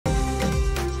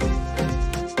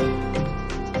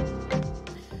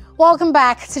Welcome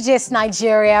back to Gist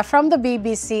Nigeria from the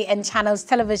BBC and Channels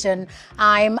Television.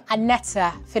 I'm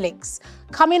Anetta Felix.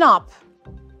 Coming up,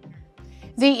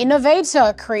 the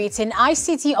innovator creating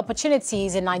ICT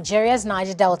opportunities in Nigeria's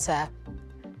Niger Delta.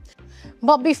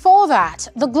 But before that,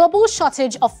 the global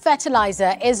shortage of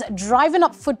fertilizer is driving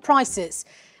up food prices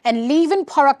and leaving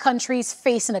poorer countries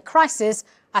facing a crisis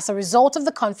as a result of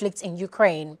the conflict in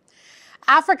Ukraine.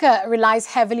 Africa relies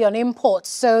heavily on imports,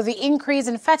 so the increase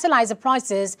in fertilizer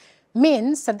prices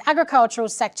means that agricultural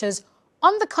sectors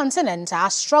on the continent are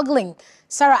struggling.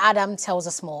 Sara Adam tells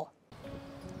us more.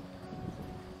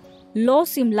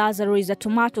 Losim Lazaro is a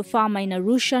tomato farmer in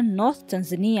Arusha, North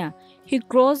Tanzania. He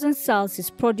grows and sells his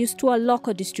produce to a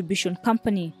local distribution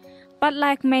company. But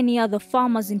like many other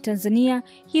farmers in Tanzania,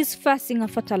 he is facing a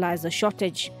fertilizer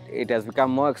shortage. It has become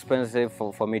more expensive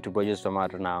for me to produce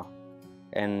tomato now.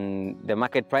 And the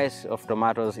market price of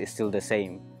tomatoes is still the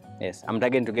same. Yes, I'm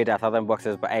targeting to get 1,000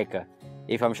 boxes per acre.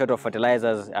 If I'm short of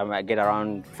fertilizers, I might get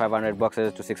around 500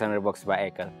 boxes to 600 boxes per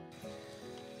acre.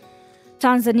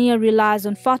 Tanzania relies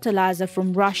on fertilizer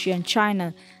from Russia and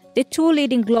China, the two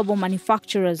leading global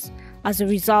manufacturers. As a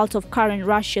result of current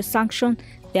Russia sanctions,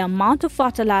 the amount of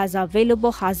fertilizer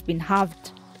available has been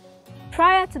halved.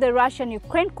 Prior to the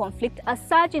Russian-Ukraine conflict, a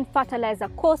surge in fertilizer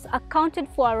costs accounted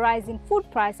for a rise in food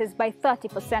prices by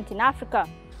 30% in Africa.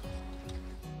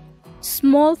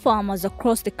 Small farmers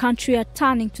across the country are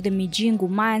turning to the Mijingu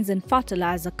Mines and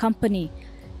Fertilizer Company.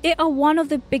 They are one of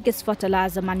the biggest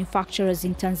fertilizer manufacturers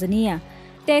in Tanzania.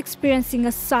 They're experiencing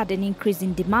a sudden increase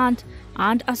in demand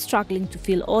and are struggling to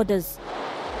fill orders,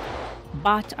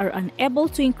 but are unable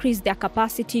to increase their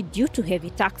capacity due to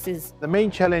heavy taxes. The main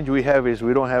challenge we have is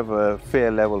we don't have a fair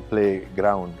level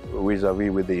playground vis-a-vis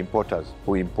with the importers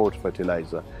who import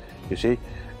fertilizer. You see,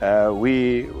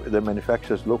 the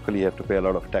manufacturers locally have to pay a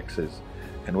lot of taxes,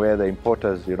 and where the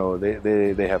importers,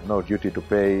 they have no duty to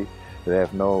pay, they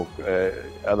have no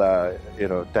other,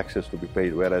 taxes to be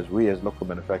paid, whereas we as local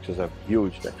manufacturers have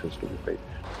huge taxes to be paid.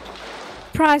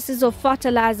 Prices of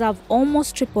fertilizer have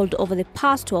almost tripled over the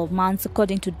past 12 months,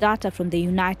 according to data from the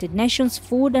United Nations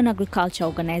Food and Agriculture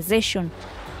Organization,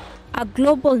 a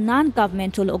global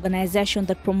non-governmental organization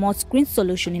that promotes green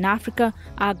solutions in Africa.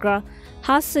 AGRA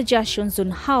has suggestions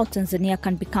on how Tanzania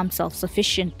can become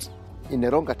self-sufficient. In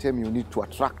the longer term, you need to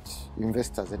attract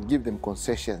investors and give them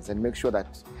concessions and make sure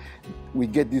that we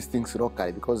get these things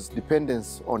locally, because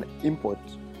dependence on import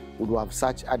would have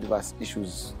such adverse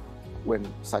issues when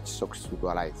such shocks would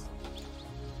arise.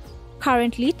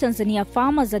 Currently, Tanzania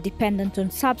farmers are dependent on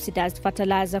subsidized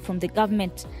fertilizer from the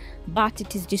government, but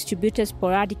it is distributed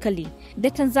sporadically. The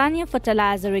Tanzania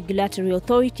Fertilizer Regulatory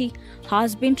Authority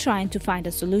has been trying to find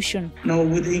a solution. Now,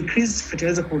 with the increased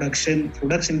fertilizer production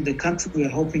in the country, we are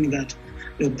hoping that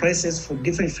the prices for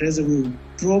different fertilizer will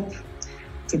drop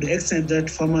to the extent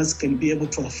that farmers can be able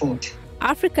to afford.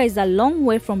 Africa is a long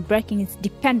way from breaking its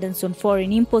dependence on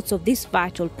foreign imports of this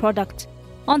vital product.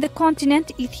 On the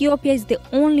continent, Ethiopia is the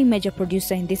only major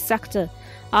producer in this sector.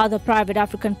 Other private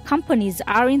African companies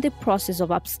are in the process of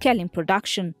upscaling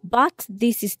production, but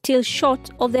this is still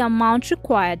short of the amount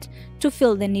required to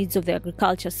fill the needs of the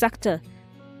agriculture sector.